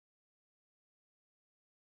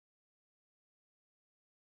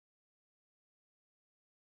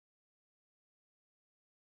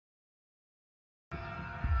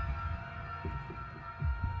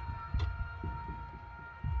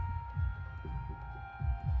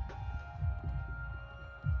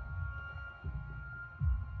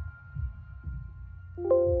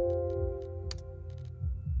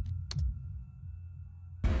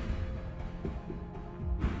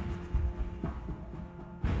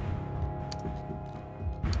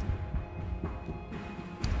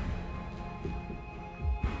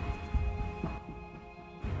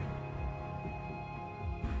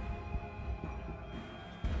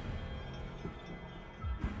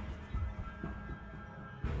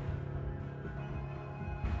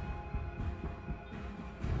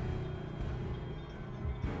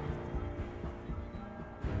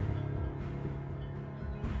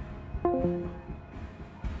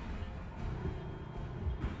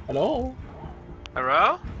Hello?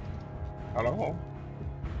 Hello? Hello?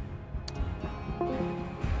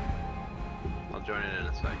 I'll join in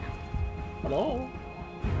a second. Hello?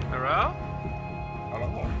 Hello?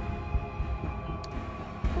 Hello?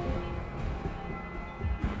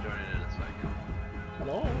 I'll join in a second.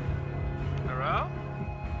 Hello? Hello?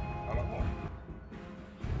 Hello?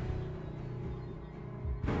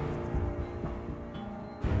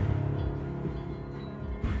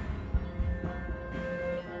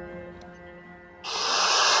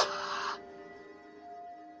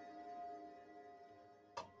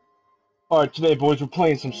 Alright, today boys, we're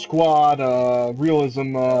playing some Squad,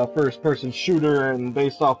 realism, first-person shooter, and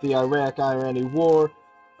based off the Iraq-Irani war.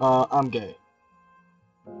 I'm gay.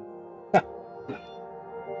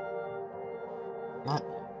 Not. I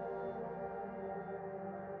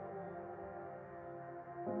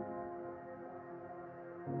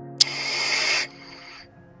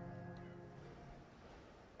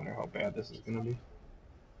wonder how bad this is gonna be.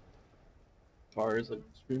 As far as, like,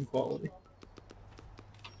 stream quality.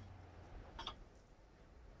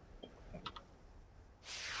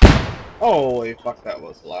 Holy fuck, that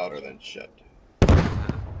was louder than shit.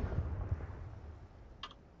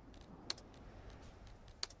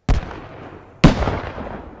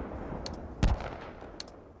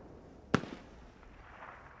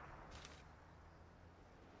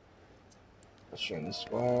 Let's join the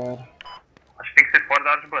squad. Acho que tem que ser fora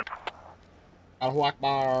da área de banho. Allahu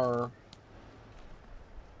Akbar!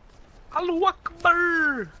 Allahu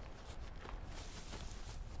Akbar!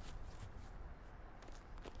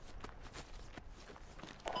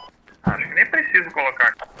 Acho que nem preciso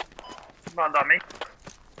colocar. Mandamento.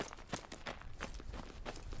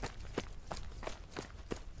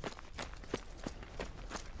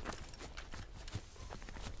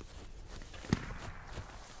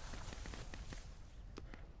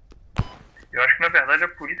 Eu acho que na verdade é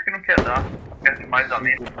por isso que não quer dar. Quer demais da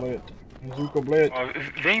mente. Zuko Blade. Ó,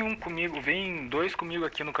 vem um comigo, vem dois comigo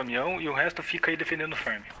aqui no caminhão e o resto fica aí defendendo o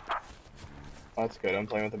farm. That's good, I'm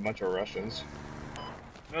playing with a bunch of Russians.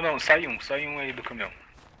 Não, sai um aí do caminhão.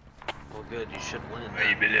 Well, good, you should win.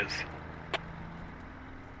 Aí, beleza.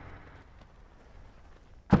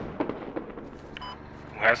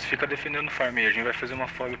 O resto fica defendendo o farm aí, a gente vai fazer uma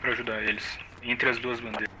folga pra ajudar eles. Entre as duas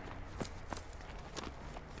bandeiras.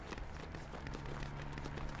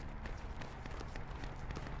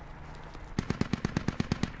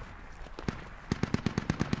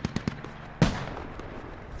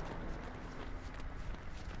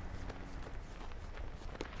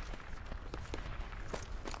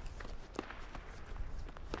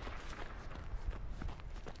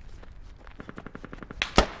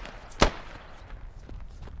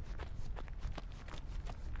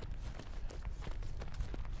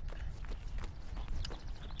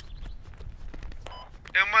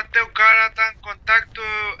 Eu matei o cara, tá em contacto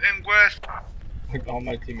em West. Like all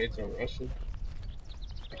my teammates are Russian.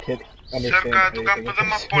 I can't understand Cerca do anything campo that de they're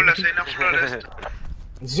amapolas saying. aí na floresta.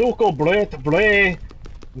 Zuko Blade, Blade,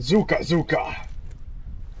 Zuka.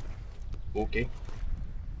 Okay.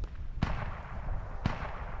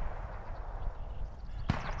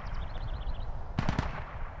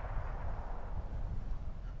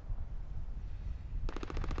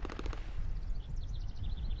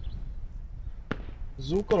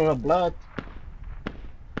 Zuko na blood.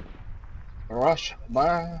 Rush,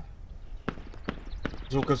 ba.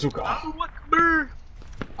 Zuka. Allahu Akbar!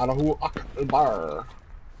 Allahu Akbar.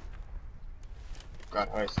 God,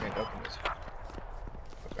 how do I stand up in this?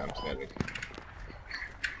 Okay, I'm standing.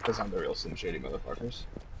 Because I'm the real Slim Shady motherfuckers.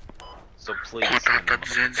 So please. Tá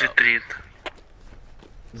 230.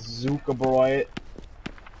 Zuka boy.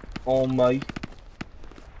 Oh my.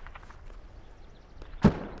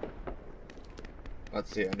 Let's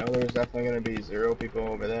see, I know there's definitely going to be 0 people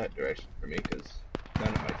over that direction for me, because none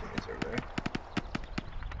of my teammates are there.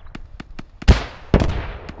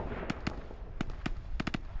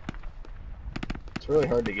 It's really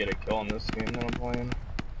hard to get a kill in this game that I'm playing.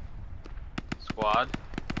 Squad?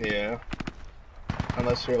 Yeah.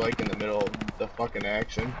 Unless you're like in the middle of the fucking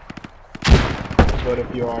action. But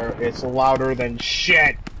if you are, it's louder than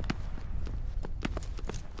shit!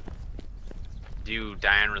 Do you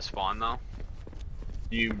die and respawn though?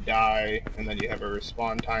 You die, and then you have a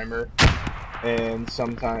respawn timer, and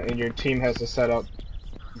your team has to set up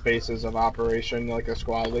bases of operation like a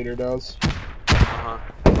squad leader does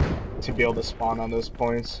to be able to spawn on those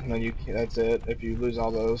points, and then that's it. If you lose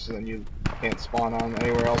all those, then you can't spawn on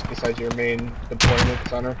anywhere else besides your main deployment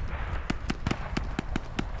center.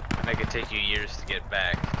 And it could take you years to get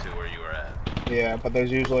back to where you were at. Yeah, but there's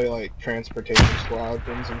usually like transportation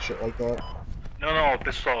squadrons and shit like that. Não,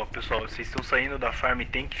 pessoal, vocês estão saindo da farm,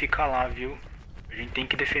 tem que ficar lá, viu? A gente tem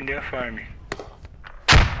que defender a farm.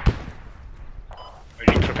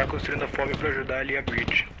 A gente só tá construindo a FOB pra ajudar ali a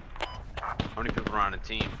bridge. How many people are on a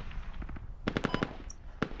team?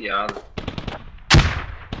 Piada.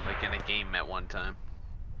 Like in a game at one time?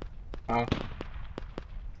 Huh?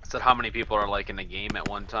 I said how many people are like in a game at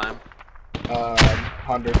one time?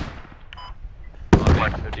 100.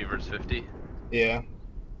 Okay, 50 versus 50? Yeah.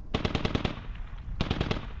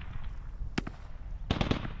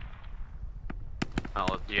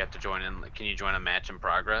 Oh, do you have to join in? Can you join a match in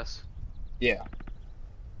progress? Yeah.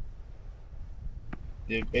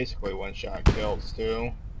 Dude, basically one shot kills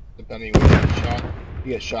too. Depending on what you get shot.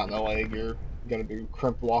 You get shot in the leg, you're gonna be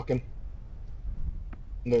crimp walking.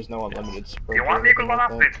 And there's no unlimited sprint. Tem um amigo lá na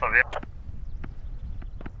frente, tá vendo?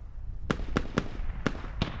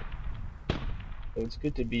 So it's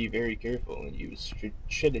good to be very careful and use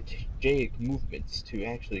strategic movements to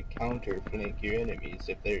actually counter-flank your enemies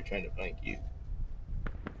if they're trying to flank you.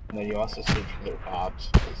 And then you also search for their pops,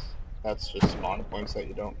 because that's just spawn points that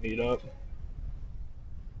you don't need up.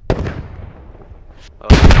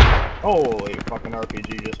 Holy fucking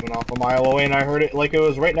RPG just went off a mile away and I heard it like it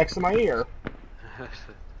was right next to my ear.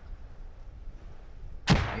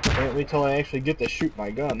 Can't wait till I actually get to shoot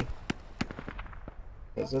my gun.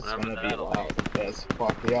 Because it's gonna be loud as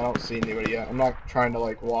fuck. Yeah, I don't see anybody yet. I'm not trying to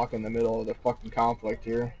like walk in the middle of the fucking conflict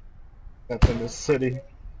here. That's in this city.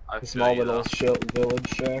 A small little village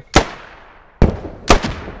shack.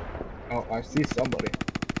 Oh, I see somebody.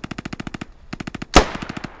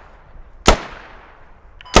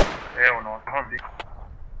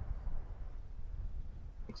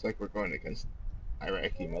 Looks like we're going against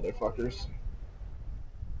Iraqi motherfuckers.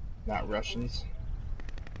 Not Russians.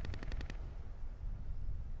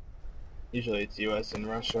 Usually it's US and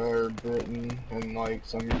Russia or Britain and like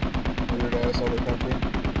some weird ass other country.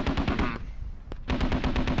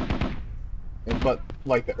 But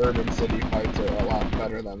like the urban city fights are a lot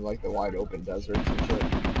better than like the wide open deserts and shit.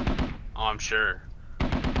 Oh, I'm sure.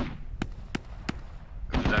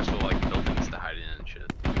 There's actual like buildings to hide in and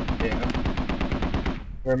shit. Yeah.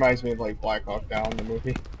 It reminds me of like Black Hawk Down, the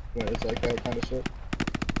movie, when it's like that kind of shit.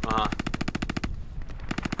 Uh-huh.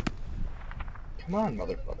 Come on,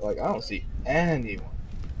 motherfucker. Like, I don't see anyone.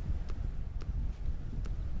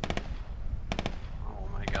 Oh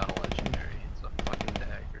my god, a legendary. It's a fucking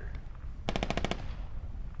dagger.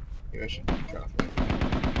 Maybe I should drop that.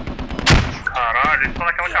 Caralho, eles estão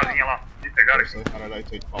naquela casinha lá. Me pegaram aqui. Seriously, how did I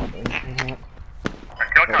take fall damage?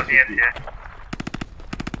 Aquela casinha SE.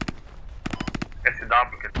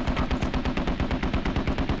 SW, que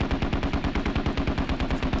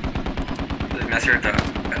Eles me acertaram.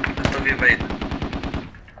 Eu tô vivo ainda.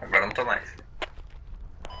 Agora não tô mais.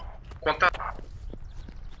 Conta.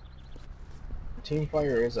 Team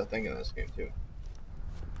fire is a thing in this game too.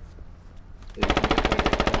 You can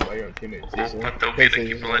play by your own teammates easily. Opa, tô vendo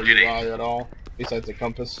aqui pela direita. At all, besides the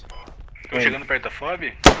compass. Tô chegando perto da FOB?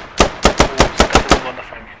 Ou você tá do lado da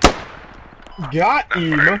farm? Got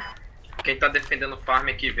him! Quem tá defendendo o farm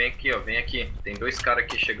aqui, vem aqui, ó. Vem aqui. Tem dois caras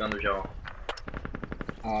aqui chegando já, ó.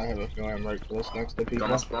 I have a feeling I'm right close next to people. Estão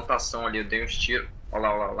nas plantações ali, eu dei uns tiros. Olha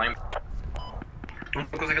lá, lá em... Não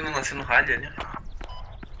tô conseguindo lançar no rádio ali.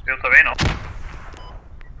 eu também não.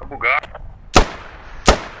 Tá bugado.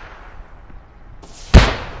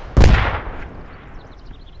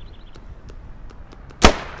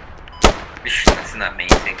 Vixe, nasci na main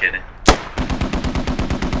sem querer.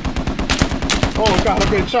 Oh god, I'm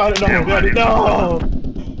getting shot at no, daddy, no!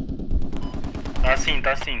 Tá assim.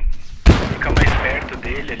 Fica mais perto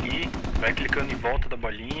dele ali, vai clicando em volta da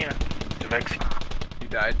bolinha, você vai conseguir. You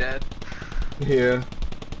died, Dad? Yeah.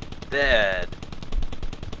 Dead.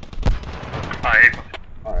 Aí,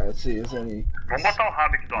 Alright, let's see, is there any... vamos botar o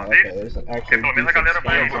rabo aqui de uma Okay, vez. there's an Porque actual pelo menos a galera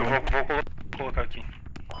vai. zone. Vou colocar aqui.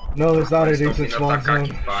 No, there's not a Eles tão decent vindo spawn atacar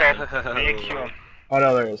zone. aqui, farm. Só vem aqui, ó. Oh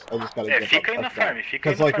no, there is. I just gotta get Fica aí up na that. farm, fica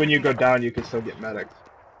aí Because na like farm. when you go down, you can still get medics.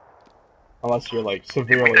 Unless you're like Tem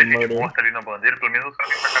severely muita gente murdered. morta ali na bandeira, pelo menos os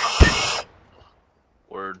caras vêm pra cá na frente.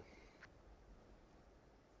 Word.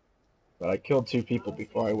 But I killed 2 people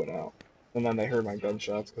before I went out. And then they heard my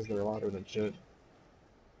gunshots because they're louder than shit.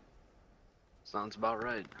 Sounds about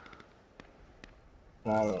right.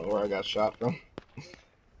 I don't know where I got shot from.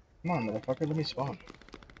 Come on, motherfucker, let me spawn.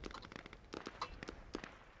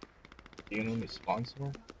 You gonna let me spawn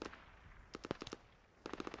somewhere?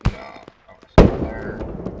 No, I wanna spawn there.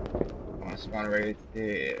 I wanna spawn right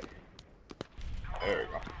there. There we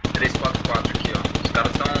go. 344 aqui, ó. Os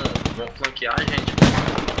caras vão flanquear a gente.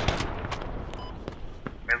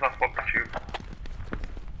 Mesma foto, tá cheio.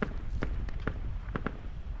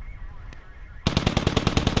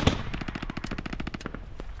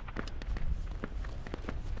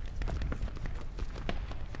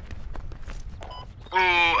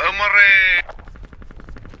 morre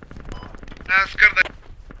na esquerda.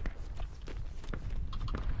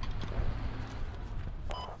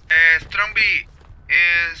 Strongby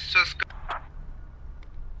en su esquerda.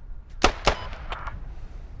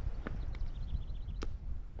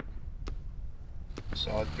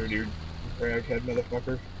 Solid 30 frag head,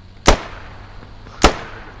 motherfucker.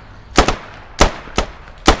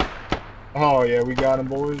 Oh yeah, we got him,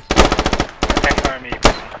 boys. Até farm aí,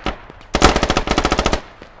 pessoal.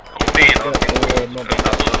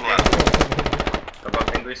 Tá do outro lado.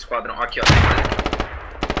 Tava vendo o esquadrão. Aqui, ó.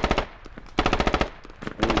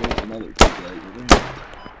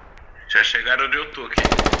 Já chegaram onde eu tô aqui.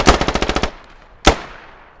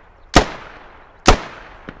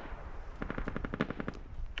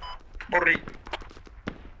 Morri.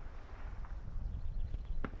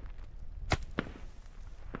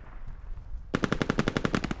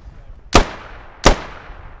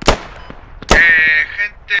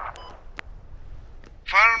 Gente,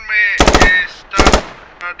 farm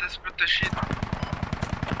está desprotegido.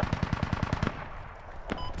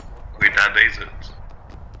 Cuidado aí, Zé.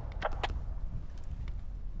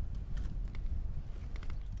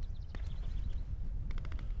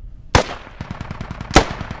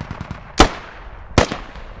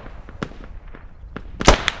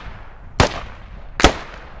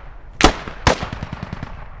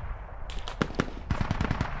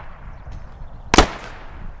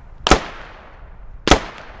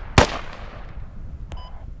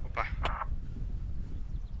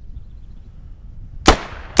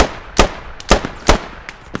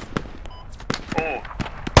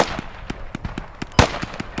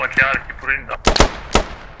 Flanquear aqui por ainda.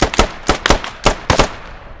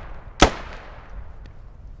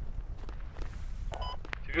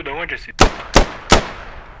 Você viu de onde esse?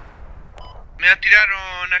 Me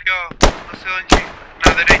atiraram naquele, não sei onde,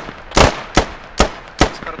 na direita.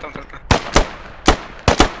 Os caras tão tratando.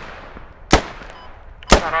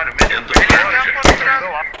 Caralho, mesmo. Ele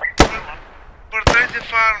está por trás de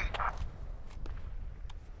farm.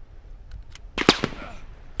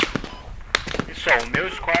 Pessoal, o meu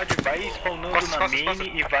squad vai spawnando na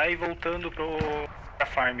main e vai voltando pra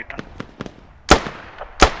farm, tá?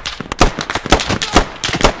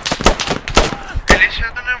 Eles já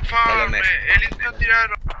estão em farm, eles me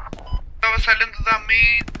atiraram. Estava saindo da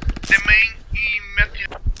main, de main e me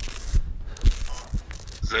atiraram.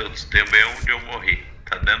 Zantos, também onde eu morri.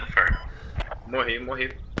 Tá dando farm. Morri.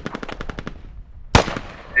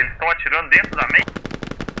 Eles estão atirando dentro da main?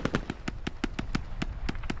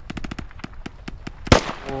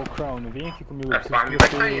 Ô Crown, vem aqui comigo. A farm vai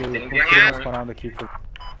cair, tem ninguém aqui umas não. paradas aqui.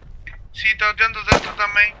 Sim, estão dentro da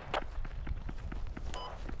main.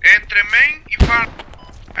 Entre main e farm.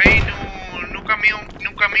 Aí no caminho.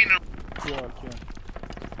 Aqui, ó.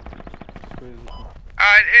 Coisa aqui.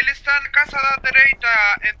 Ah, ele está na casa da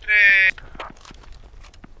direita, entre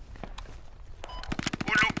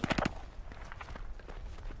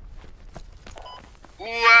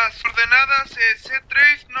as coordenadas é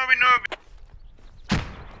C399.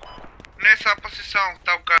 Nessa posição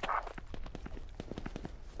está o cara.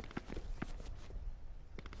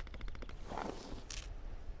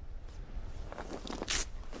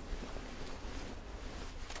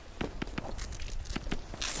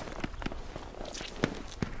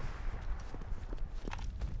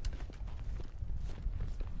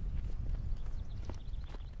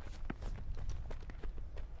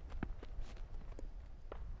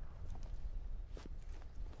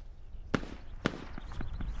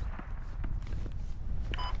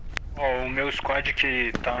 Ó, o meu squad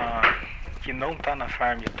que não tá na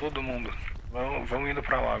farm, todo mundo, vão indo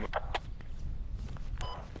pra lá agora.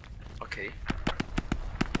 Ok.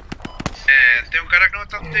 Tem um cara que não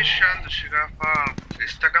está deixando chegar a farm. Ele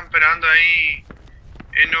está camperando aí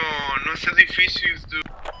nos edifícios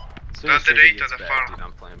da direita da farm.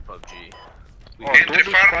 Ó, Entre todo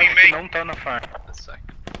o farm e squad que main. não tá na farm.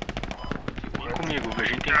 Vem comigo, a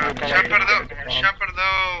gente tem que voltar Já lá.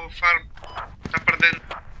 perdeu o farm. Tá perdendo.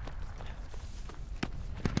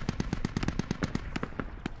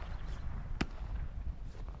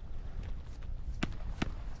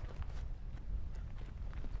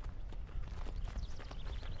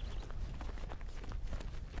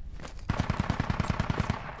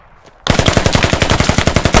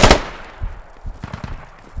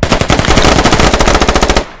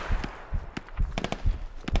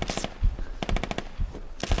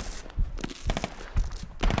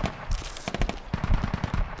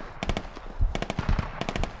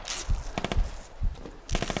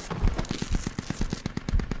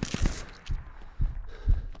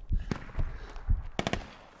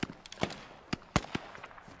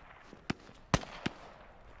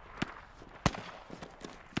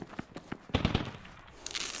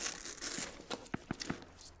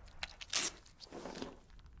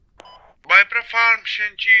 Vai pra farm,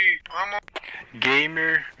 gente. Vamos.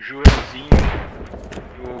 Gamer, Joelzinho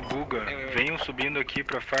e o Guga, venham subindo aqui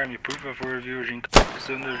pra farm, por favor, viu? A gente tá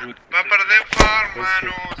precisando de ajuda. Vai perder farm,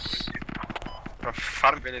 manos. Pra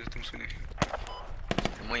farm, beleza, estamos subindo aqui.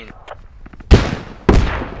 Tamo indo.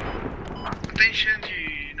 Não tem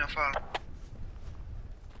gente na farm.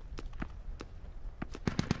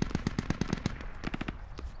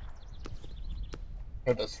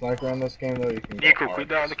 With the sniper on this game, though, you can go Nico, hard.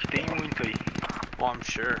 cuidado que tem muito aí. Oh, I'm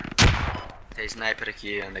sure. Tem sniper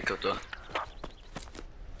aqui, onde é que eu tô?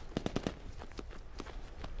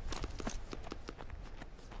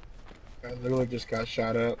 I literally just got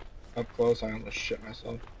shot up close. I almost shit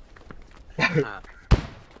myself.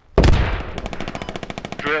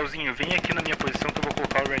 Joelzinho, vem aqui na minha posição que eu vou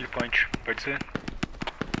colocar o rally point. Pode ser?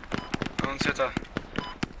 Onde você tá?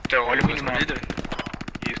 Teu Olha o minimapa. líder?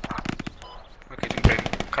 Isso. Ok, tem pego.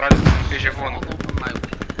 Caralho, PG voando.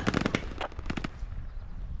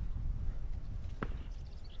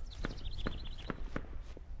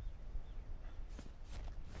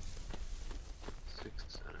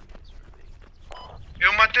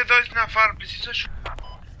 Eu matei 2 na farm, preciso ajudar.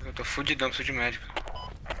 Eu tô fudidão, preciso de médico.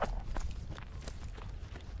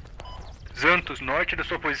 Santos, norte da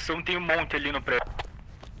sua posição tem um monte ali no prédio.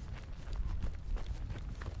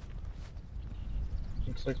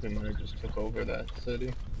 Looks like we might have just took over that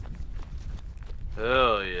city.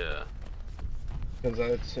 Hell yeah. Because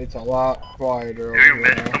it's a lot quieter over Eu e o here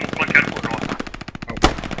médico now. estamos flanqueando por nós.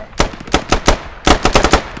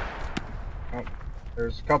 Oh,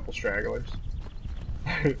 there's a couple stragglers.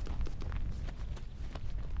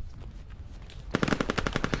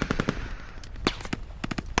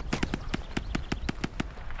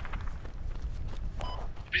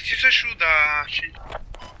 Preciso ajudar, gente.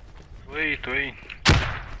 Tô aí.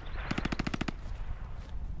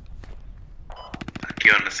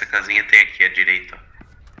 Aqui, ó, nessa casinha tem aqui à direita, ó.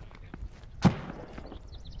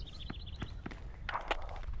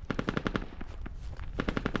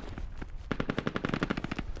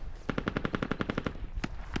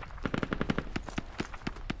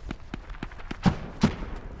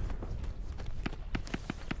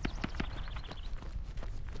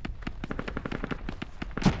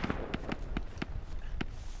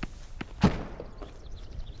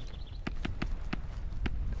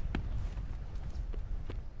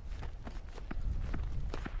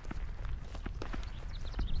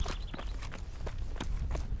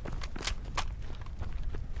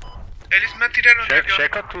 Eles me atiraram daqui, ó.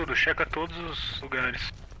 Checa tudo, checa todos os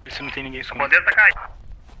lugares. Vê se não tem ninguém A escondido. bandeira tá caindo.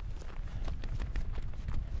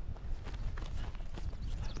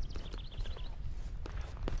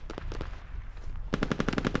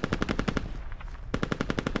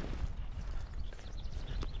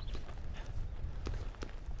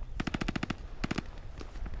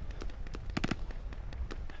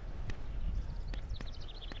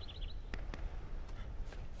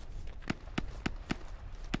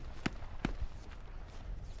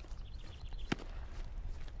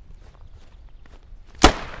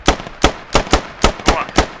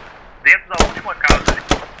 Dentro da última casa ali.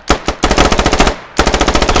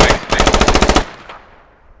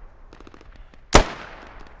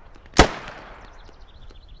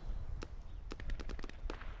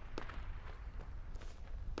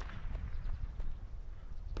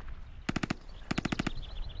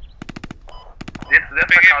 Dentro dessa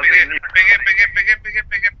Peguei, casa peguei, aí.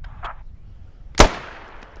 peguei.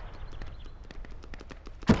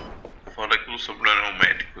 Foda que não sobrou nenhum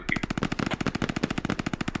médico aqui.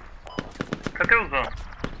 Cadê os anos?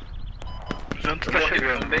 O Santos tá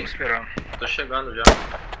chegando, vamos esperar. Tô chegando já.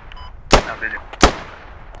 Ah, beleza.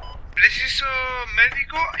 Preciso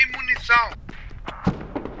médico e munição.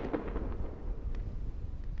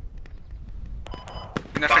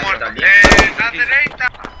 E na Tá frente morto da ali? Na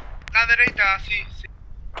direita. Na direita, sim.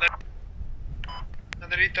 Na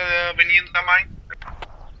direita, venindo da mãe.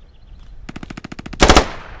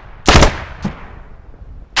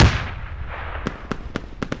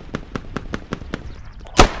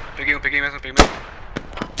 Peguei mesmo.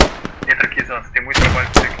 Entra aqui, Zantos. Tem muito trabalho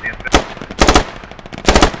pra você aqui dentro.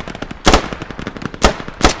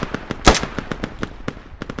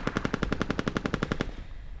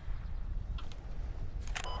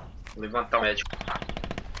 Levantar o médico.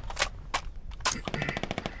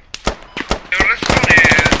 Eu respondi,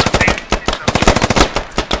 não tenho munição.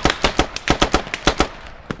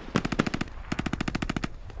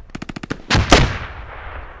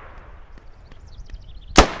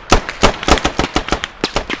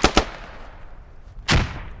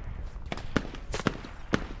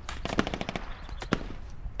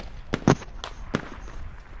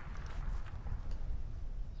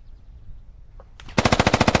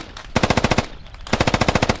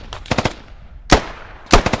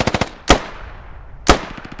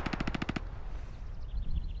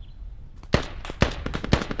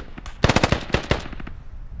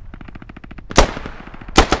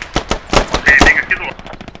 aqui do lado.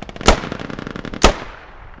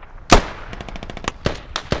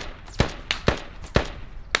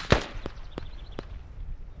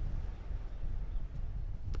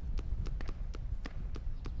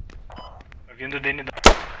 Tá vindo o Dani da...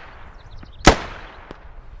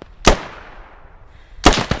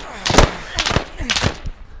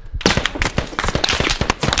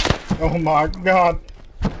 Oh my god.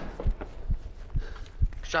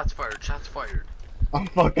 Shots fired, shots fired. I'm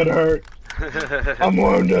fucking hurt. I'm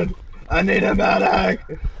wounded. I need a medic.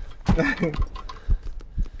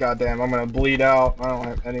 God damn, I'm gonna bleed out. I don't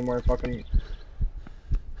have any more fucking...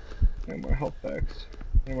 Any more health packs.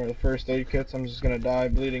 Any more of the first aid kits. I'm just gonna die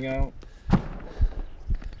bleeding out.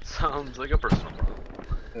 Sounds like a personal problem.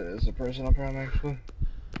 It is a personal problem, actually.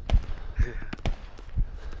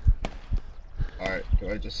 Alright, do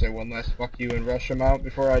I just say one last fuck you and rush him out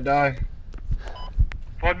before I die?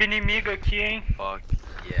 Fob inimigo aqui, hein? Fuck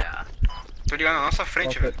yeah. Tô ligando na nossa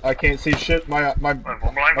frente, Okay, velho. I can't see shit. My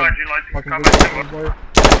Vamos lá invadir lá de fucking câmera de video.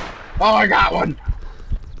 Oh, I got one!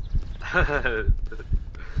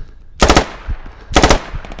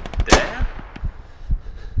 Damn.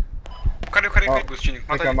 Cadê, cadê, Oh, cadê, Agostinho?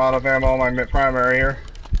 I think Mata I'm ele. out of ammo on my primary here.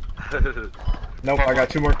 Nope, I got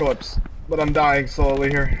 2 more clips. But I'm dying slowly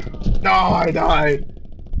here. No, I died!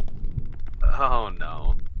 Oh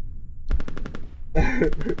no.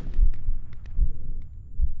 It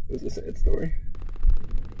was a sad story.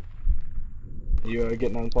 You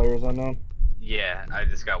getting on players unknown? Yeah, I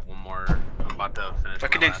just got one more. I'm about to finish Tá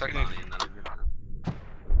aqui my dentro, last tá aqui dentro. bounty and then